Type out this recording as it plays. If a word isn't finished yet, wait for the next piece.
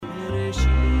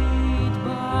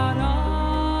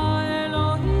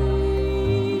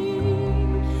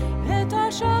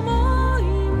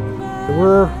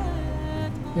We're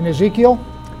in Ezekiel,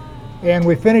 and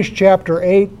we finished chapter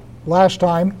 8 last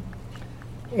time.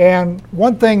 And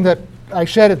one thing that I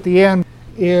said at the end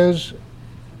is,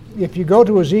 if you go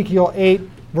to Ezekiel 8,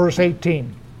 verse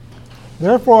 18,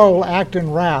 "Therefore I will act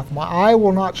in wrath, my eye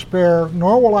will not spare,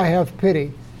 nor will I have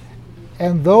pity.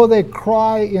 And though they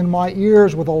cry in my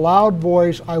ears with a loud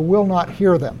voice, I will not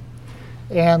hear them."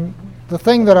 And the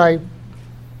thing that I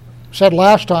said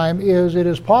last time is, it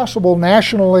is possible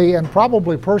nationally and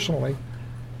probably personally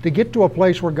to get to a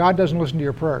place where God doesn't listen to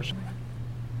your prayers.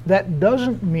 That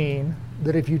doesn't mean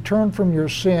that if you turn from your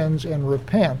sins and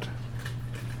repent,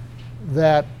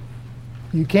 that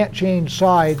you can't change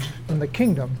sides in the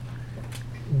kingdom,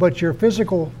 but your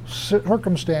physical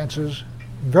circumstances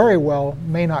very well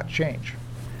may not change.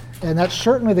 And that's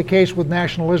certainly the case with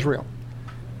national Israel.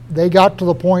 They got to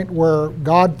the point where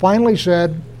God finally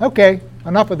said, okay,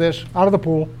 enough of this, out of the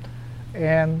pool,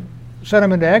 and sent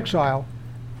them into exile.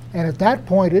 And at that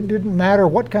point, it didn't matter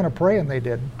what kind of praying they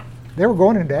did. They were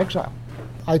going into exile.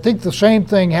 I think the same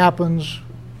thing happens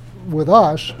with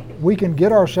us. We can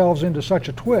get ourselves into such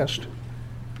a twist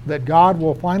that God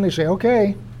will finally say,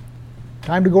 okay,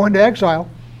 time to go into exile.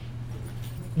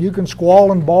 You can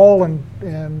squall and bawl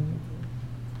and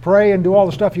pray and do all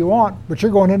the stuff you want, but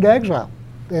you're going into exile.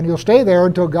 And you'll stay there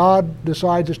until God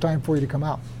decides it's time for you to come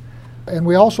out. And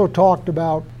we also talked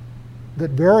about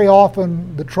that very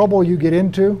often the trouble you get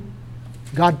into,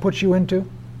 God puts you into.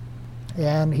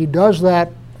 And he does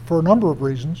that for a number of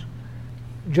reasons,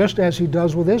 just as he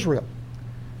does with Israel.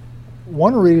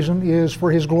 One reason is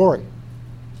for his glory.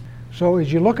 So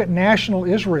as you look at national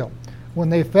Israel, when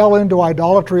they fell into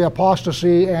idolatry,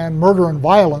 apostasy, and murder and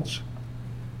violence,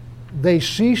 they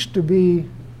ceased to be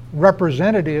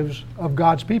representatives of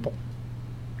God's people.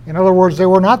 In other words, they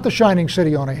were not the shining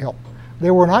city on a hill. They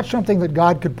were not something that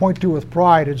God could point to with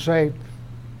pride and say,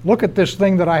 look at this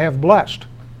thing that I have blessed.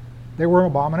 They were an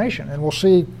abomination. And we'll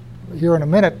see here in a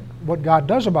minute what God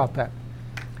does about that.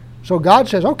 So God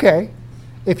says, okay,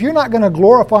 if you're not going to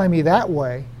glorify me that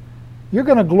way, you're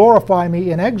going to glorify me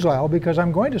in exile, because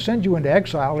I'm going to send you into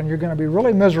exile and you're going to be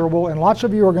really miserable and lots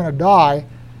of you are going to die,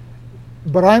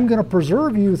 but I'm going to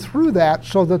preserve you through that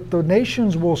so that the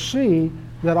nations will see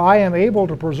that I am able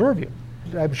to preserve you.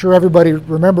 I'm sure everybody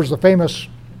remembers the famous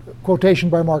quotation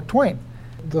by Mark Twain.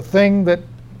 The thing that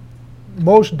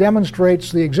most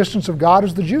demonstrates the existence of God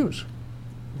is the Jews.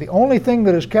 The only thing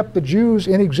that has kept the Jews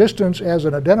in existence as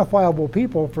an identifiable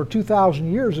people for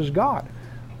 2,000 years is God.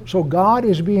 So God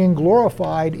is being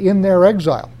glorified in their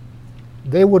exile.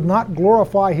 They would not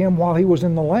glorify him while he was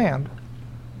in the land.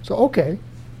 So okay,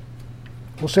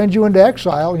 we'll send you into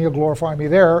exile and you'll glorify me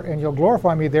there, and you'll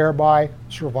glorify me there by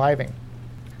surviving.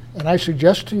 And I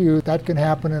suggest to you that can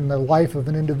happen in the life of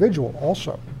an individual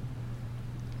also.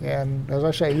 And as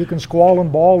I say, you can squall and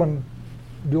bawl and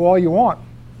do all you want,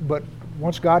 but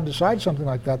once God decides something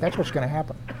like that, that's what's going to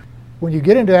happen. When you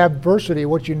get into adversity,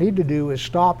 what you need to do is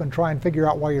stop and try and figure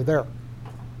out why you're there.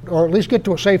 Or at least get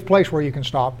to a safe place where you can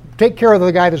stop. Take care of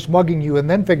the guy that's mugging you and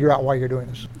then figure out why you're doing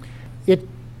this. It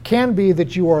can be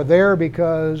that you are there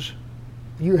because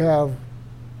you have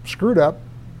screwed up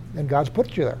and God's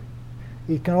put you there.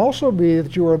 It can also be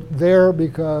that you are there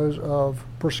because of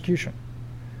persecution.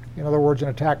 In other words, an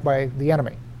attack by the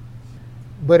enemy.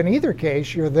 But in either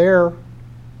case, you're there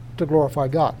to glorify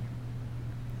God.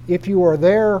 If you are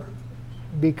there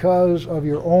because of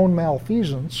your own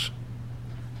malfeasance,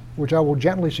 which I will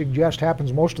gently suggest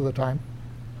happens most of the time,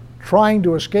 trying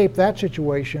to escape that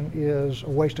situation is a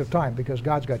waste of time, because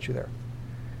God's got you there.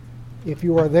 If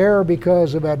you are there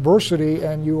because of adversity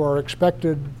and you are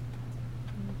expected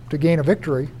to gain a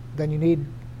victory, then you need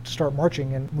to start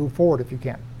marching and move forward if you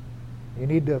can. You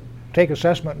need to take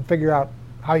assessment and figure out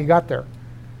how you got there,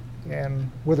 and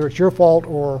whether it's your fault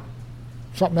or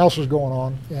something else is going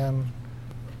on, and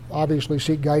obviously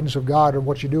seek guidance of God and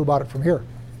what you do about it from here.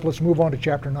 Let's move on to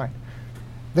chapter 9.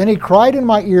 "Then he cried in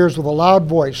my ears with a loud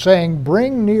voice, saying,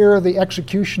 Bring near the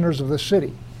executioners of the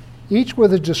city, each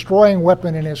with his destroying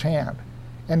weapon in his hand.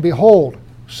 And behold,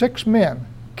 6 men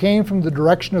came from the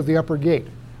direction of the upper gate,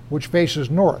 which faces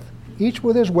north, each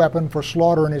with his weapon for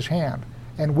slaughter in his hand.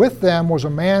 And with them was a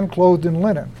man clothed in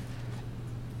linen,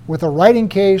 with a writing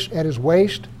case at his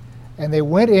waist, and they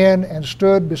went in and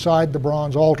stood beside the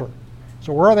bronze altar."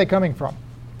 So where are they coming from?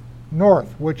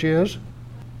 North, which is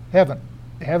heaven.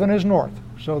 Heaven is north.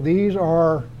 So these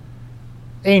are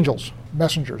angels,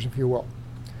 messengers, if you will.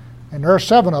 And there are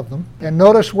 7 of them. And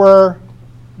notice where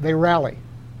they rally,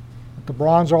 at the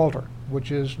bronze altar,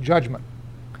 which is judgment.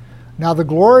 "Now the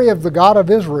glory of the God of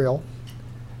Israel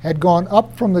had gone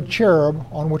up from the cherub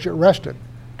on which it rested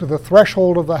to the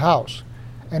threshold of the house,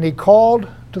 And he called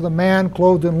to the man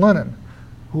clothed in linen,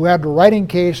 who had the writing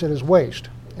case at his waist.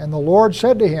 And the Lord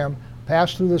said to him,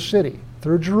 pass through the city,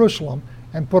 through Jerusalem,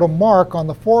 and put a mark on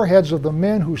the foreheads of the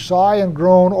men who sigh and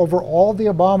groan over all the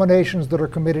abominations that are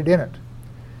committed in it.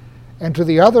 And to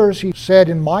the others he said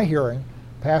in my hearing,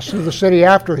 pass through the city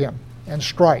after him, and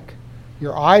strike.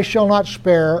 Your eyes shall not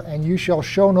spare, and you shall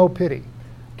show no pity.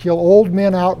 Kill old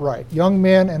men outright, young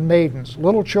men and maidens,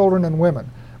 little children and women,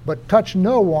 but touch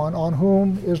no one on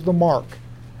whom is the mark,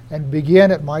 and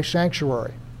begin at my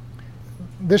sanctuary.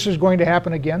 This is going to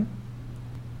happen again.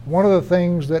 One of the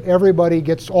things that everybody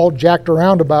gets all jacked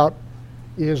around about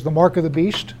is the mark of the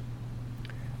beast.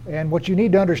 And what you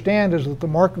need to understand is that the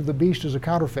mark of the beast is a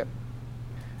counterfeit.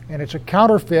 And it's a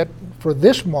counterfeit for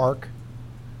this mark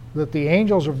that the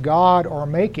angels of God are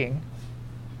making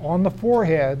on the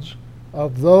foreheads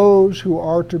of those who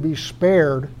are to be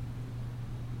spared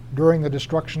during the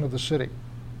destruction of the city.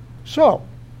 So,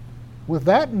 with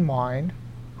that in mind,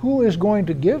 who is going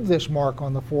to give this mark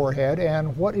on the forehead,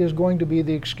 and what is going to be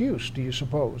the excuse, do you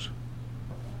suppose?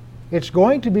 It's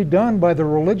going to be done by the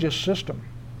religious system,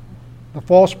 the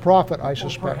false prophet, I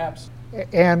suspect. Well, perhaps.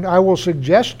 And I will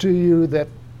suggest to you that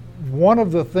one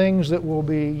of the things that will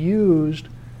be used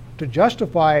to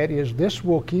justify it is this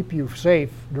will keep you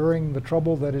safe during the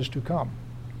trouble that is to come.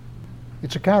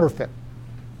 It's a counterfeit.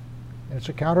 And it's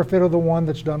a counterfeit of the one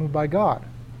that's done by God.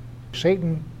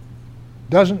 Satan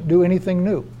doesn't do anything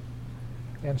new.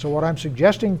 And so what I'm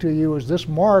suggesting to you is this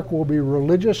mark will be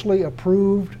religiously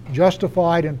approved,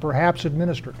 justified, and perhaps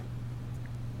administered.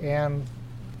 And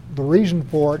the reason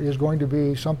for it is going to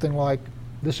be something like,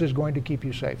 this is going to keep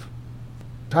you safe.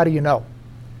 How do you know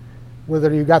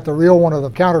whether you got the real one or the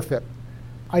counterfeit?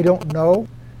 I don't know,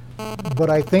 but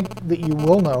I think that you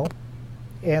will know.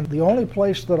 And the only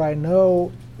place that I know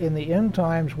in the end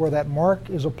times where that mark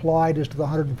is applied is to the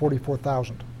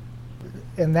 144,000.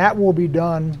 And that will be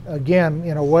done, again,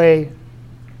 in a way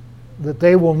that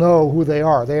they will know who they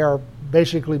are. They are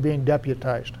basically being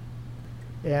deputized.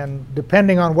 And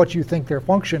depending on what you think their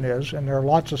function is, and there are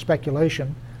lots of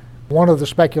speculation, one of the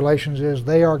speculations is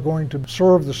they are going to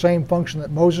serve the same function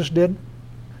that Moses did.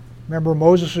 Remember,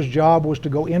 Moses' job was to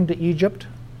go into Egypt,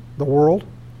 the world,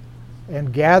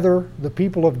 and gather the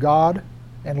people of God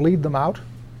and lead them out.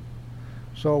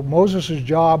 So Moses'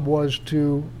 job was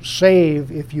to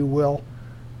save, if you will,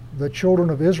 the children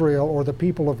of Israel or the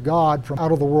people of God from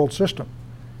out of the world system.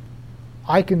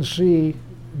 I can see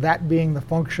that being the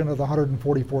function of the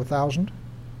 144,000.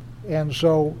 And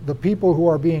so the people who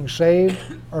are being saved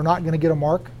are not going to get a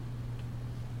mark,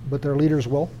 but their leaders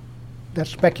will. That's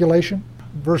speculation.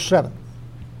 Verse 7.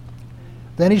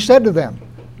 Then he said to them,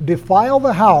 defile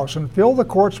the house and fill the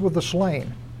courts with the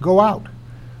slain. Go out.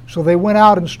 So they went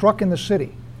out and struck in the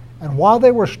city. And while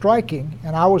they were striking,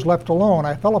 and I was left alone,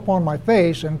 I fell upon my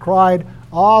face and cried,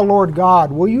 Ah, Lord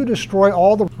God, will you destroy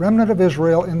all the remnant of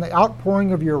Israel in the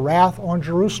outpouring of your wrath on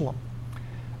Jerusalem?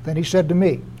 Then he said to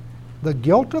me, the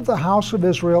guilt of the house of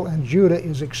Israel and Judah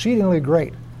is exceedingly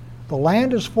great. The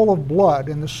land is full of blood,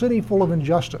 and the city full of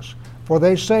injustice. For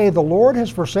they say, the Lord has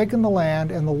forsaken the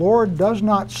land, and the Lord does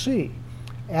not see.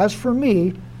 As for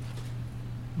me,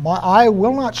 my eye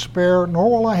will not spare, nor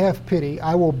will I have pity.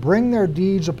 I will bring their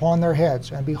deeds upon their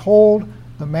heads. And behold,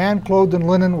 the man clothed in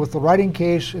linen with the writing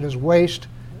case at his waist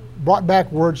brought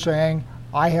back word saying,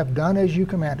 I have done as you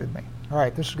commanded me. All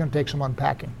right, this is going to take some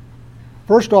unpacking.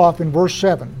 First off, in verse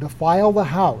 7, defile the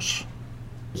house.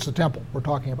 It's the temple we're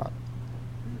talking about.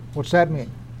 What's that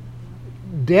mean?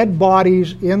 Dead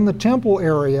bodies in the temple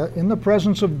area, in the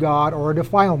presence of God, are a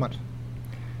defilement.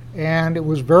 And it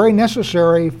was very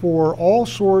necessary for all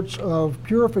sorts of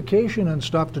purification and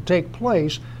stuff to take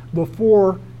place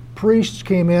before priests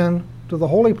came in to the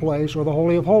holy place or the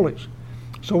Holy of Holies.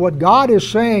 So what God is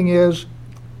saying is,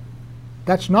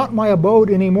 that's not my abode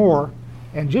anymore,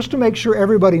 and just to make sure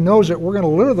everybody knows it, we're going to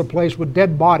litter the place with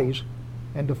dead bodies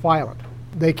and defile it.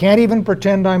 They can't even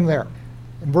pretend I'm there.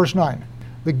 In verse 9,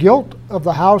 the guilt of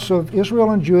the house of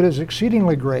Israel and Judah is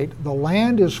exceedingly great. The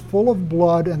land is full of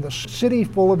blood and the city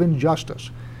full of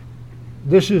injustice.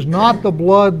 This is not the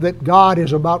blood that God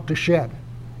is about to shed.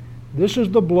 This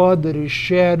is the blood that is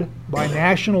shed by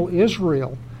national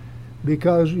Israel,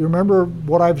 because you remember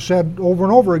what I've said over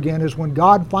and over again is when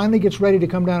God finally gets ready to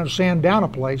come down and sand down a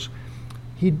place,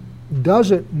 he does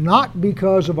it not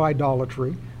because of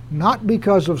idolatry, not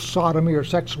because of sodomy or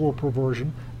sexual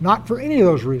perversion, not for any of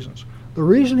those reasons. The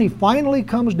reason he finally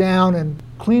comes down and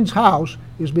cleans house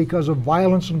is because of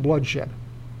violence and bloodshed.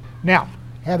 Now,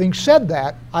 having said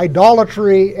that,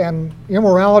 idolatry and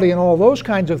immorality and all those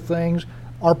kinds of things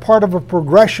are part of a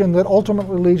progression that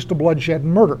ultimately leads to bloodshed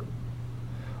and murder.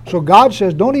 So God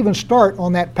says, don't even start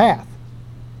on that path.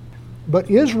 But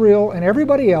Israel and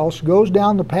everybody else goes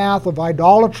down the path of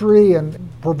idolatry and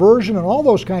perversion and all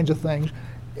those kinds of things,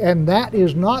 and that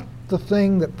is not the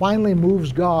thing that finally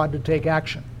moves God to take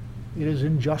action. It is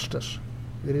injustice.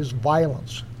 It is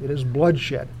violence. It is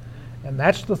bloodshed. And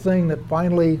that's the thing that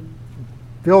finally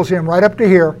fills him right up to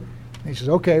here. And he says,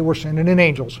 okay, we're sending in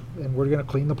angels, and we're going to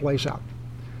clean the place out.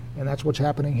 And that's what's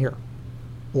happening here.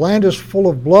 The land is full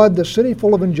of blood, the city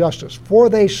full of injustice. For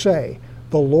they say,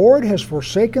 the Lord has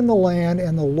forsaken the land,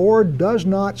 and the Lord does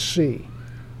not see.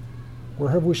 Where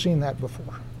have we seen that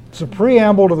before? It's a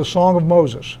preamble to the Song of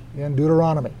Moses in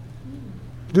Deuteronomy.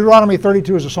 Deuteronomy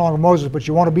 32 is a Song of Moses, but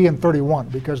you want to be in 31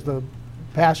 because the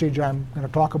passage I'm going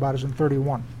to talk about is in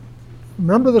 31.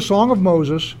 Remember, the Song of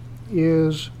Moses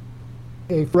is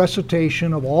a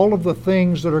recitation of all of the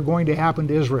things that are going to happen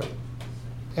to Israel.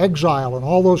 Exile and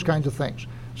all those kinds of things.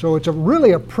 So it's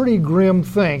really a pretty grim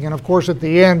thing. And of course, at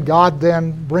the end, God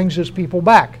then brings his people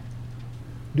back.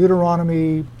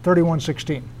 Deuteronomy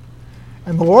 31:16.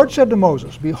 And the Lord said to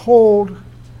Moses, behold,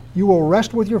 you will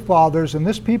rest with your fathers, and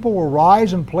this people will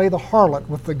rise and play the harlot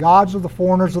with the gods of the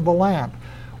foreigners of the land,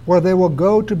 where they will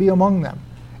go to be among them.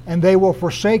 And they will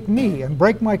forsake me and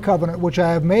break my covenant which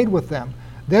I have made with them.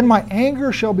 Then my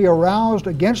anger shall be aroused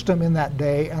against them in that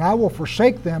day, and I will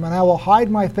forsake them, and I will hide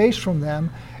my face from them,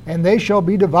 and they shall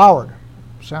be devoured.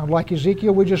 Sound like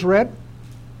Ezekiel we just read?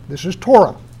 This is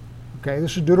Torah. Okay,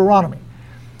 this is Deuteronomy.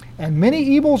 And many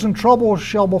evils and troubles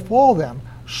shall befall them,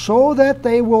 so that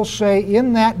they will say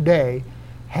in that day,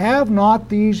 have not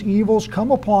these evils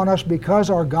come upon us because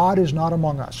our God is not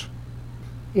among us?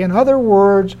 In other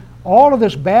words, all of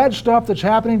this bad stuff that's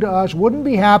happening to us wouldn't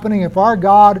be happening if our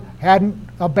God hadn't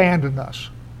abandoned us.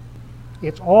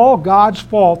 It's all God's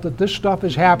fault that this stuff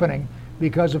is happening,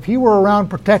 because if he were around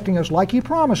protecting us like he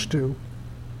promised to,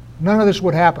 none of this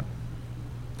would happen.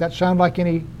 That sound like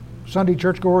any Sunday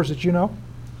churchgoers that you know?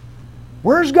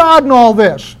 Where's God in all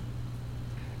this?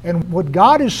 And what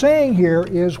God is saying here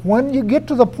is, when you get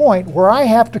to the point where I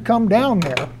have to come down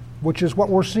there, which is what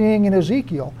we're seeing in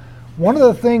Ezekiel, one of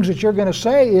the things that you're going to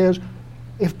say is,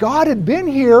 if God had been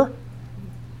here,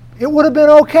 it would have been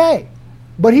okay.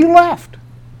 But he left.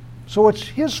 So it's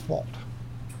his fault.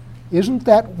 Isn't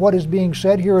that what is being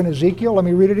said here in Ezekiel? Let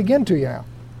me read it again to you now.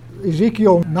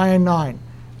 Ezekiel 9:9.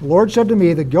 The Lord said to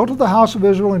me, the guilt of the house of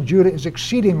Israel and Judah is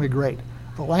exceedingly great.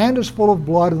 The land is full of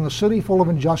blood and the city full of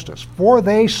injustice. For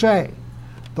they say,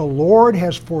 the Lord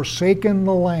has forsaken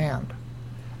the land,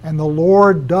 and the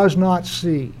Lord does not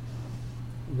see.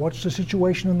 What's the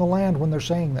situation in the land when they're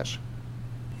saying this?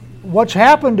 What's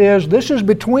happened is, this is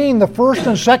between the first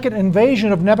and second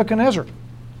invasion of Nebuchadnezzar.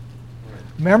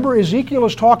 Remember, Ezekiel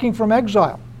is talking from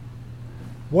exile.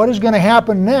 What is going to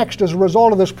happen next as a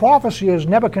result of this prophecy is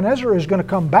Nebuchadnezzar is going to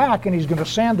come back and he's going to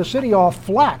sand the city off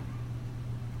flat.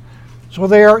 So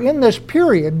they are in this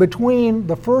period between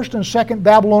the first and second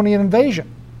Babylonian invasion.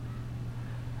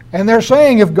 And they're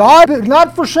saying, if God had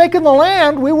not forsaken the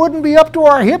land, we wouldn't be up to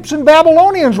our hips in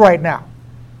Babylonians right now.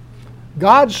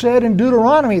 God said in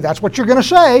Deuteronomy, that's what you're going to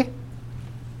say.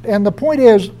 And the point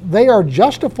is, they are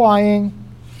justifying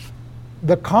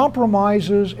the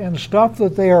compromises and stuff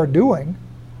that they are doing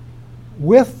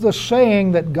with the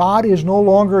saying that God is no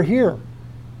longer here.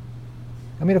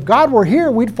 I mean, if God were here,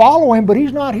 we'd follow him, but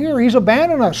he's not here. He's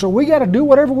abandoned us, so we got to do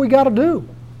whatever we got to do.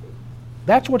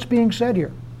 That's what's being said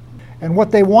here. And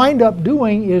what they wind up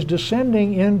doing is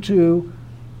descending into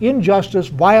injustice,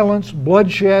 violence,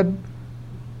 bloodshed,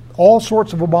 all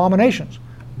sorts of abominations.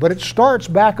 But it starts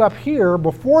back up here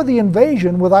before the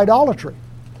invasion with idolatry.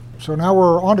 So now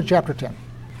we're on to chapter 10.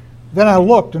 Then I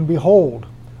looked, and behold,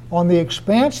 on the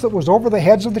expanse that was over the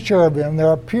heads of the cherubim,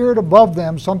 there appeared above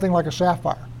them something like a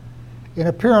sapphire, in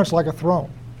appearance like a throne.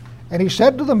 And he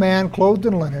said to the man clothed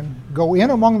in linen, go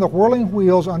in among the whirling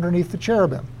wheels underneath the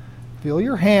cherubim. Fill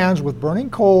your hands with burning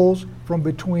coals from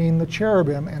between the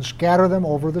cherubim and scatter them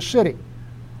over the city.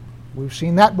 We've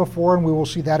seen that before, and we will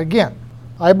see that again.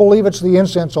 I believe it's the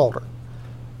incense altar.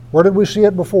 Where did we see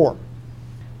it before?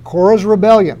 Korah's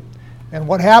rebellion. And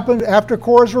what happened after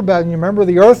Korah's rebellion? You remember,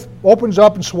 the earth opens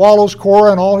up and swallows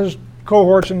Korah and all his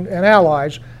cohorts and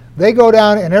allies. They go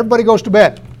down and everybody goes to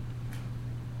bed.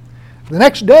 The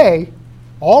next day,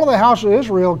 all of the house of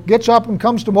Israel gets up and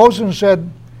comes to Moses and said,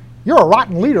 you're a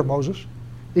rotten leader, Moses.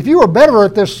 If you were better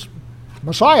at this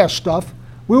Messiah stuff,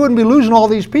 we wouldn't be losing all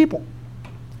these people.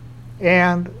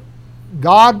 And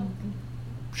God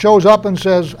shows up and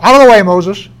says, out of the way,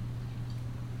 Moses.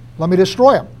 Let me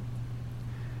destroy them.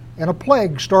 And a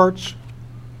plague starts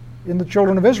in the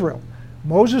children of Israel.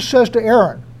 Moses says to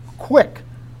Aaron, quick,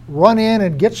 run in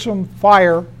and get some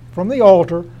fire from the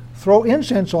altar, throw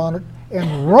incense on it,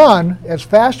 and run as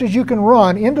fast as you can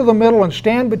run into the middle and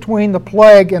stand between the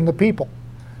plague and the people.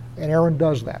 And Aaron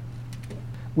does that.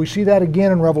 We see that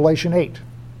again in Revelation 8,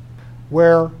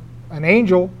 where an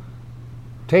angel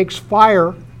takes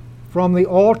fire from the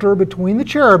altar between the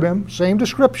cherubim, same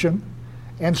description,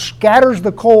 and scatters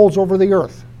the coals over the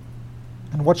earth.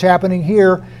 And what's happening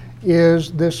here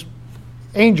is this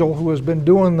angel who has been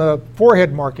doing the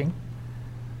forehead marking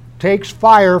takes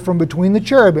fire from between the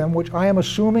cherubim, which I am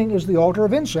assuming is the altar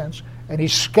of incense, and he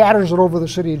scatters it over the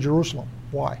city of Jerusalem.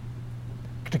 Why?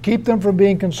 To keep them from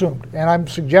being consumed. And I'm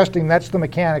suggesting that's the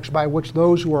mechanics by which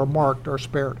those who are marked are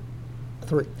spared.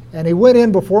 3. And he went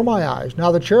in before my eyes.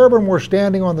 Now the cherubim were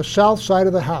standing on the south side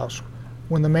of the house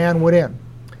when the man went in.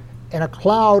 And a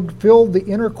cloud filled the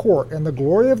inner court, and the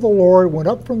glory of the Lord went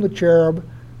up from the cherub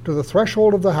to the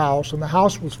threshold of the house, and the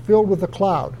house was filled with the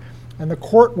cloud. And the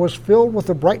court was filled with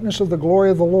the brightness of the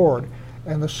glory of the Lord.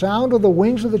 And the sound of the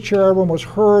wings of the cherubim was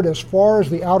heard as far as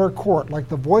the outer court, like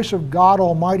the voice of God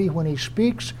Almighty when he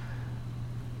speaks.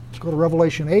 Let's go to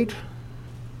Revelation 8.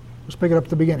 Let's pick it up at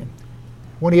the beginning.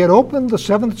 When he had opened the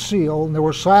seventh seal, and there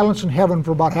was silence in heaven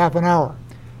for about half an hour.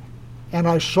 And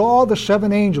I saw the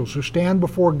 7 angels who stand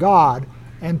before God,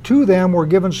 and to them were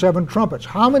given 7 trumpets.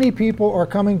 How many people are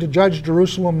coming to judge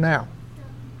Jerusalem now?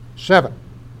 7.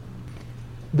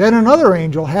 Then another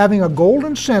angel, having a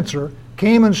golden censer,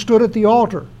 came and stood at the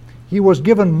altar. He was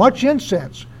given much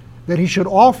incense, that he should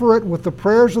offer it with the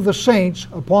prayers of the saints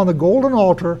upon the golden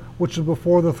altar which is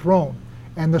before the throne.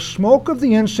 And the smoke of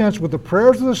the incense with the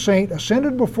prayers of the saint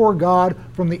ascended before God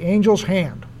from the angel's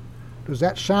hand. Does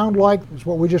that sound like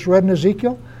what we just read in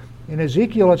Ezekiel? In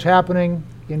Ezekiel, it's happening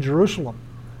in Jerusalem.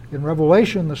 In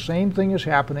Revelation, the same thing is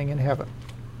happening in heaven.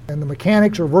 And the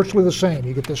mechanics are virtually the same.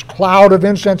 You get this cloud of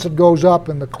incense that goes up,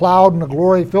 and the cloud and the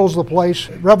glory fills the place.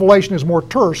 Revelation is more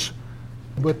terse,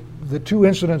 but the two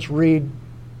incidents read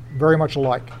very much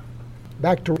alike.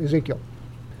 Back to Ezekiel.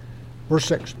 Verse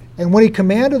 6. And when he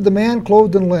commanded the man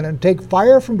clothed in linen, take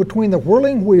fire from between the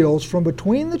whirling wheels, from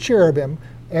between the cherubim,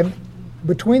 and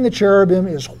between the cherubim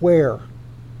is where?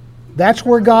 That's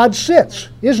where God sits,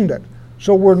 isn't it?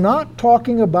 So we're not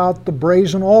talking about the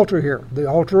brazen altar here, the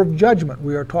altar of judgment.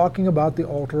 We are talking about the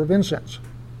altar of incense.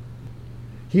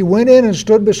 He went in and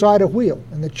stood beside a wheel,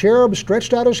 and the cherub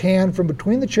stretched out his hand from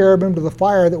between the cherubim to the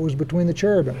fire that was between the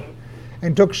cherubim,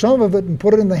 and took some of it and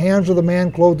put it in the hands of the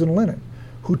man clothed in linen,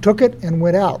 who took it and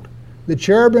went out. The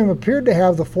cherubim appeared to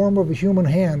have the form of a human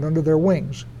hand under their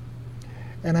wings.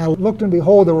 And I looked, and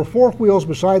behold, there were 4 wheels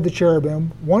beside the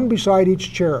cherubim, one beside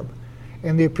each cherub.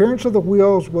 And the appearance of the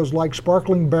wheels was like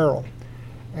sparkling beryl.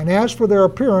 And as for their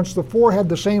appearance, the 4 had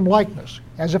the same likeness,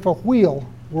 as if a wheel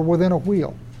were within a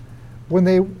wheel. When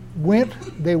they went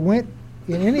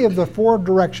in any of the 4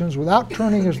 directions without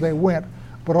turning as they went,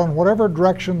 but on whatever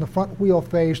direction the front wheel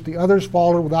faced, the others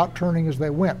followed without turning as they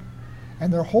went.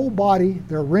 And their whole body,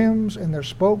 their rims and their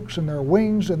spokes and their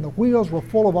wings and the wheels were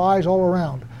full of eyes all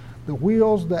around, the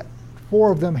wheels that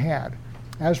 4 of them had.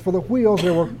 As for the wheels,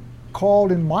 they were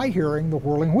called in my hearing the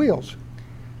whirling wheels.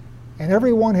 And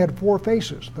every one had 4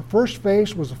 faces. The first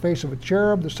face was the face of a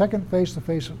cherub, the second face, the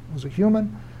face was a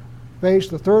human face,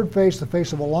 the third face, the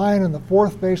face of a lion, and the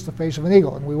fourth face, the face of an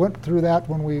eagle. And we went through that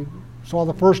when we saw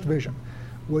the first vision,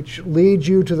 which leads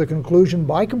you to the conclusion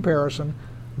by comparison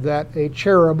that a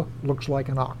cherub looks like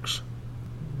an ox,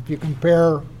 if you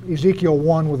compare Ezekiel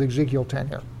 1 with Ezekiel 10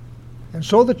 here. And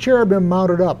so the cherubim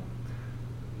mounted up.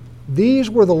 These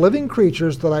were the living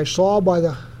creatures that I saw by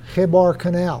the Chebar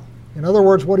Canal. In other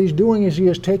words, what he's doing is he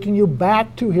is taking you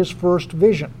back to his first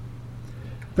vision.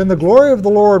 Then the glory of the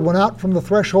Lord went out from the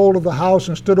threshold of the house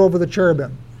and stood over the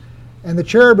cherubim. And the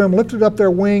cherubim lifted up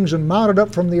their wings and mounted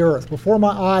up from the earth before my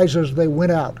eyes as they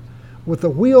went out, with the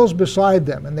wheels beside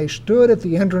them. And they stood at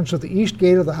the entrance of the east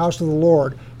gate of the house of the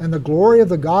Lord, and the glory of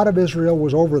the God of Israel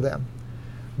was over them.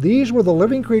 These were the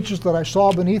living creatures that I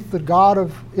saw beneath the God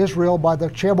of Israel by the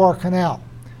Chebar Canal.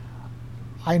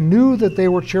 I knew that they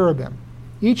were cherubim.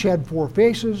 Each had 4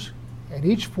 faces, and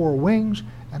each 4 wings,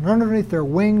 and underneath their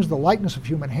wings the likeness of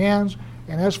human hands.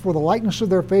 And as for the likeness of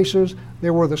their faces, they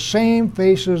were the same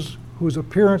faces whose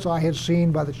appearance I had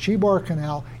seen by the Chebar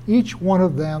Canal. Each one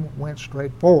of them went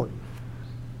straight forward.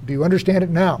 Do you understand it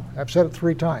now? I've said it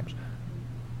 3 times.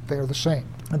 They are the same.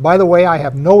 And by the way, I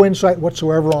have no insight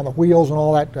whatsoever on the wheels and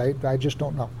all that. I just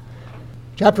don't know.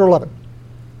 Chapter 11.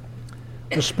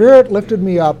 The Spirit lifted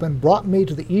me up and brought me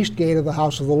to the east gate of the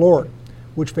house of the Lord,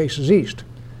 which faces east.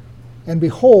 And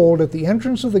behold, at the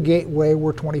entrance of the gateway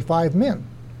were 25 men.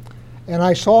 And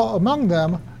I saw among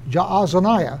them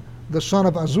Jaazaniah, the son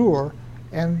of Azur,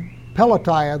 and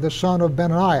Pelatiah, the son of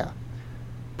Benaiah,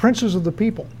 princes of the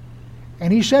people.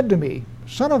 And he said to me,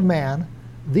 Son of man,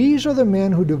 these are the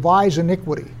men who devise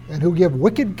iniquity, and who give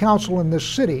wicked counsel in this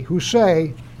city, who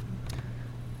say,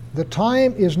 the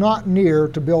time is not near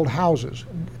to build houses.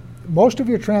 Most of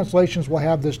your translations will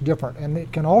have this different, and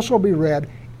it can also be read,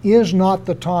 is not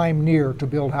the time near to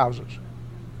build houses,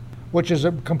 which is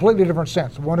a completely different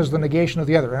sense. One is the negation of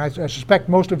the other, and I suspect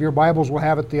most of your Bibles will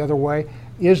have it the other way,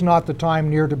 is not the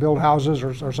time near to build houses,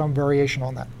 or some variation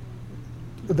on that.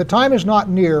 The time is not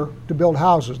near to build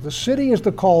houses. The city is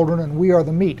the cauldron, and we are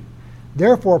the meat.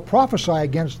 Therefore prophesy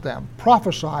against them.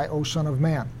 Prophesy, O Son of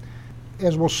Man.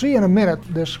 As we'll see in a minute,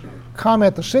 this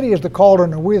comment, the city is the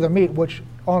cauldron, and we are the meat, which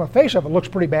on the face of it looks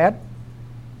pretty bad,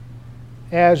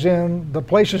 as in the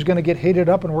place is going to get heated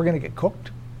up and we're going to get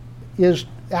cooked, is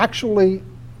actually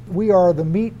we are the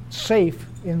meat safe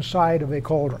inside of a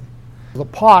cauldron. The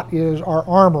pot is our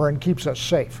armor and keeps us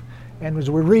safe. And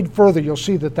as we read further, you'll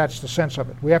see that that's the sense of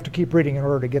it. We have to keep reading in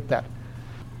order to get that.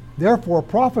 Therefore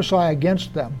prophesy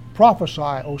against them. Prophesy,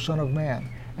 O Son of Man.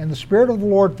 And the Spirit of the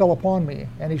Lord fell upon me,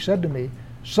 and he said to me,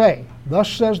 Say,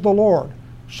 thus says the Lord,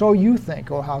 so you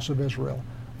think, O house of Israel,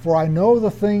 for I know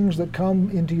the things that come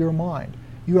into your mind.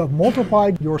 You have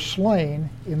multiplied your slain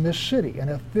in this city, and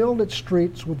have filled its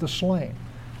streets with the slain.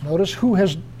 Notice who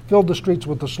has filled the streets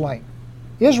with the slain.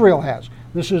 Israel has.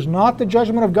 This is not the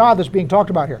judgment of God that's being talked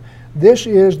about here. This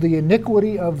is the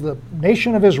iniquity of the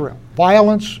nation of Israel,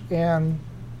 violence and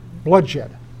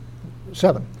bloodshed.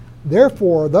 7.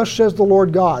 Therefore, thus says the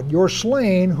Lord God, your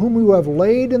slain, whom you have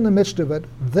laid in the midst of it,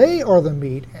 they are the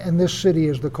meat, and this city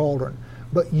is the cauldron.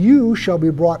 But you shall be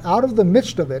brought out of the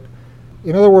midst of it.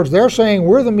 In other words, they're saying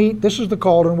we're the meat, this is the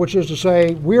cauldron, which is to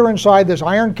say we're inside this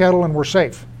iron kettle and we're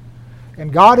safe.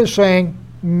 And God is saying,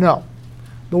 no.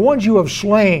 The ones you have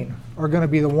slain are going to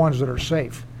be the ones that are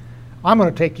safe. I'm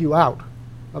going to take you out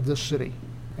of this city,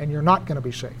 and you're not going to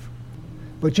be safe.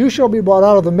 But you shall be brought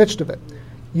out of the midst of it.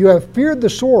 You have feared the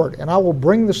sword, and I will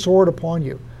bring the sword upon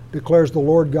you, declares the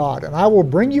Lord God. And I will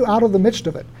bring you out of the midst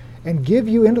of it, and give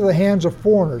you into the hands of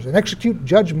foreigners, and execute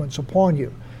judgments upon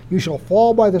you. You shall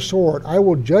fall by the sword. I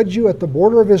will judge you at the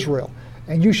border of Israel,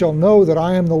 and you shall know that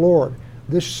I am the Lord.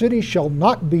 This city shall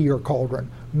not be your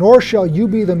cauldron, nor shall you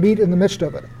be the meat in the midst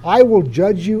of it. I will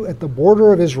judge you at the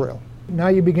border of Israel. Now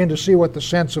you begin to see what the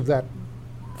sense of that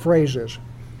phrase is.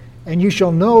 And you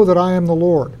shall know that I am the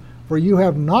Lord, for you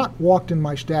have not walked in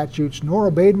my statutes, nor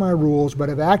obeyed my rules, but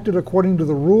have acted according to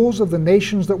the rules of the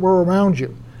nations that were around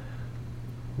you.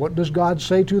 What does God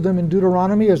say to them in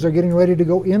Deuteronomy as they're getting ready to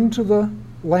go into the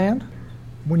land?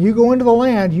 When you go into the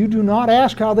land, you do not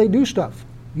ask how they do stuff.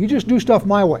 You just do stuff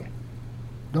my way.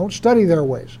 Don't study their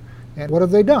ways. And what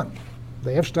have they done?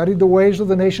 They have studied the ways of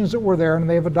the nations that were there, and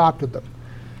they have adopted them.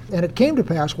 And it came to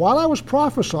pass, while I was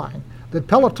prophesying, that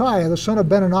Pelatiah, the son of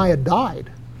Benaniah, died.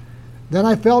 Then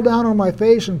I fell down on my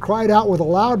face and cried out with a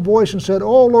loud voice and said,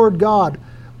 O Lord God,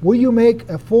 will you make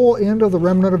a full end of the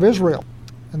remnant of Israel?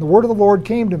 And the word of the Lord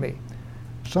came to me,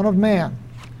 Son of man,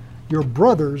 your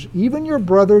brothers, even your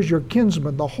brothers, your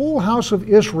kinsmen, the whole house of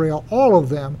Israel, all of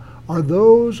them, are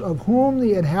those of whom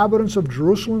the inhabitants of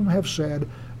Jerusalem have said,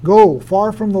 Go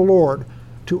far from the Lord.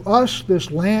 To us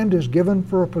this land is given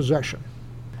for a possession.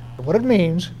 What it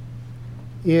means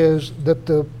is that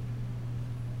the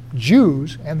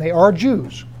Jews, and they are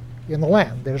Jews in the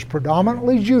land, there's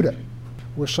predominantly Judah,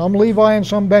 with some Levi and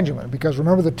some Benjamin, because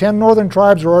remember the 10 northern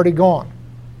tribes are already gone.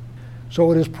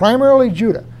 So it is primarily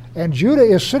Judah. And Judah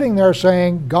is sitting there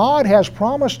saying, God has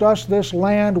promised us this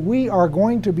land, we are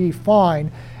going to be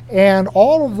fine. And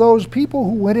all of those people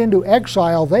who went into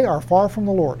exile, they are far from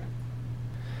the Lord.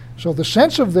 So the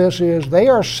sense of this is they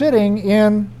are sitting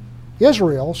in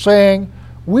Israel saying,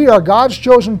 we are God's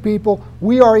chosen people,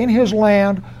 we are in his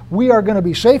land, we are going to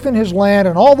be safe in his land,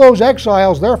 and all those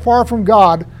exiles, they're far from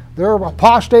God, they're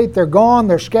apostate, they're gone,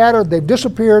 they're scattered, they've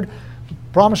disappeared.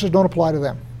 Promises don't apply to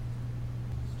them.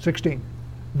 16.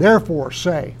 Therefore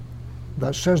say,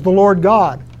 thus says the Lord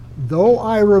God, though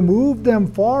I removed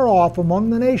them far off among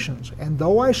the nations, and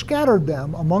though I scattered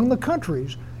them among the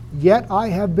countries, yet I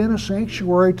have been a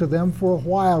sanctuary to them for a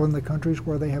while in the countries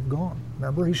where they have gone.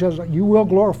 Remember, he says, you will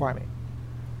glorify me.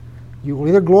 You will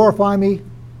either glorify me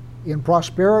in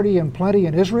prosperity and plenty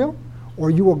in Israel,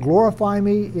 or you will glorify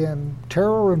me in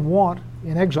terror and want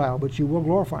in exile, but you will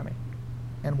glorify me.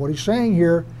 And what he's saying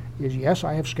here is, yes,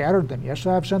 I have scattered them. Yes,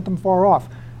 I have sent them far off,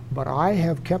 but I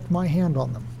have kept my hand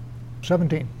on them.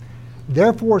 17.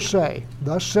 Therefore say,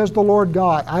 thus says the Lord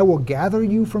God, I will gather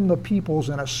you from the peoples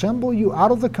and assemble you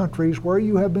out of the countries where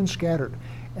you have been scattered,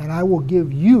 and I will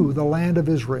give you the land of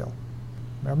Israel.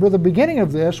 Remember, the beginning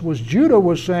of this was Judah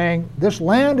was saying, this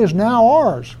land is now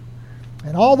ours.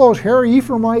 And all those hairy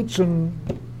Ephraimites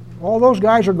and all those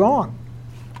guys are gone.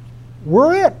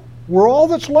 We're it. We're all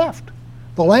that's left.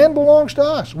 The land belongs to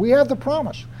us. We have the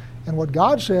promise. And what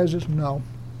God says is, no,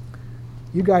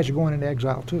 you guys are going into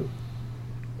exile too.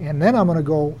 And then I'm going to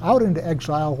go out into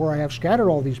exile where I have scattered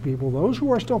all these people, those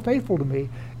who are still faithful to me,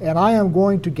 and I am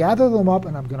going to gather them up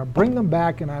and I'm going to bring them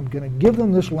back and I'm going to give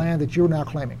them this land that you're now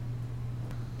claiming.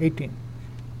 18.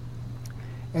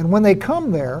 And when they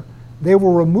come there, they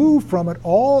will remove from it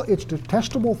all its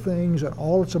detestable things and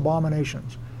all its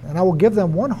abominations. And I will give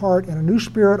them one heart, and a new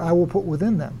spirit I will put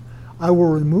within them. I will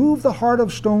remove the heart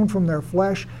of stone from their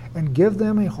flesh and give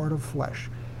them a heart of flesh,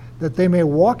 that they may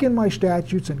walk in my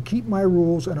statutes and keep my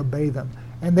rules and obey them.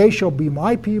 And they shall be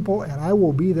my people, and I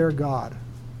will be their God.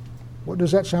 What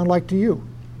does that sound like to you?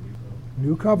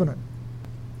 New covenant.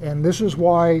 And this is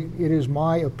why it is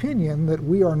my opinion that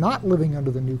we are not living under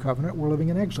the new covenant, we're living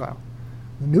in exile.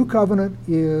 The new covenant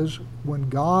is when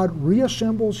God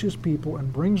reassembles his people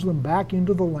and brings them back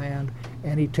into the land,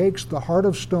 and he takes the heart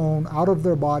of stone out of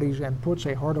their bodies and puts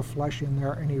a heart of flesh in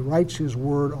there, and he writes his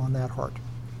word on that heart.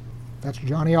 That's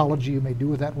Johnnyology. You may do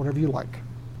with that whatever you like.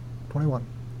 21.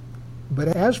 But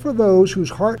as for those whose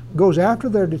heart goes after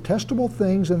their detestable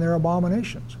things and their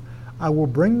abominations, I will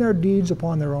bring their deeds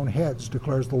upon their own heads,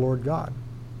 declares the Lord God.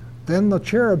 Then the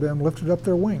cherubim lifted up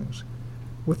their wings,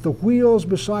 with the wheels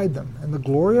beside them, and the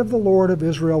glory of the Lord of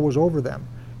Israel was over them.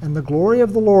 And the glory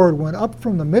of the Lord went up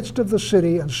from the midst of the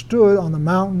city and stood on the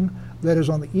mountain that is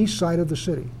on the east side of the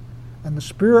city. And the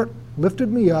Spirit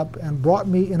lifted me up and brought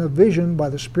me in a vision by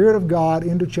the Spirit of God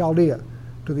into Chaldea,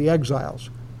 to the exiles.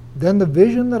 Then the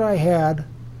vision that I had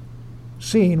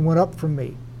seen went up from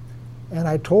me, and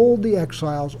I told the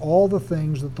exiles all the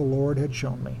things that the Lord had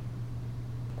shown me.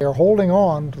 They're holding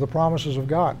on to the promises of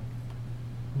God,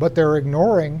 but they're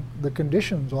ignoring the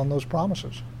conditions on those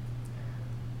promises.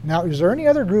 Now, is there any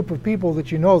other group of people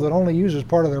that you know that only uses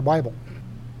part of their Bible?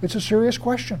 It's a serious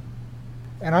question.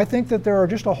 And I think that there are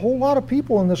just a whole lot of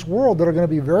people in this world that are going to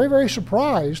be very, very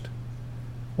surprised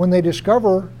when they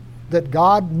discover that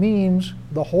God means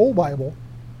the whole Bible,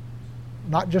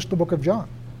 not just the book of John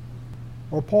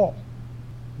or Paul.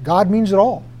 God means it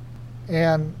all.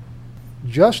 And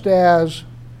just as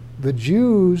the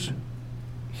Jews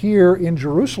here in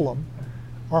Jerusalem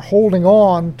are holding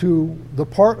on to the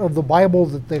part of the Bible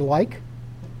that they like,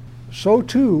 so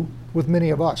too with many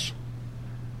of us.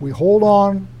 We hold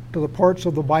on to the parts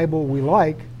of the Bible we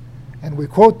like, and we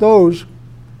quote those,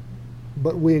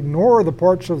 but we ignore the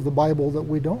parts of the Bible that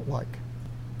we don't like.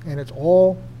 And it's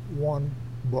all one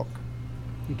book.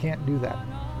 You can't do that.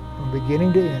 From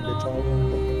beginning to end, it's all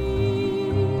one book.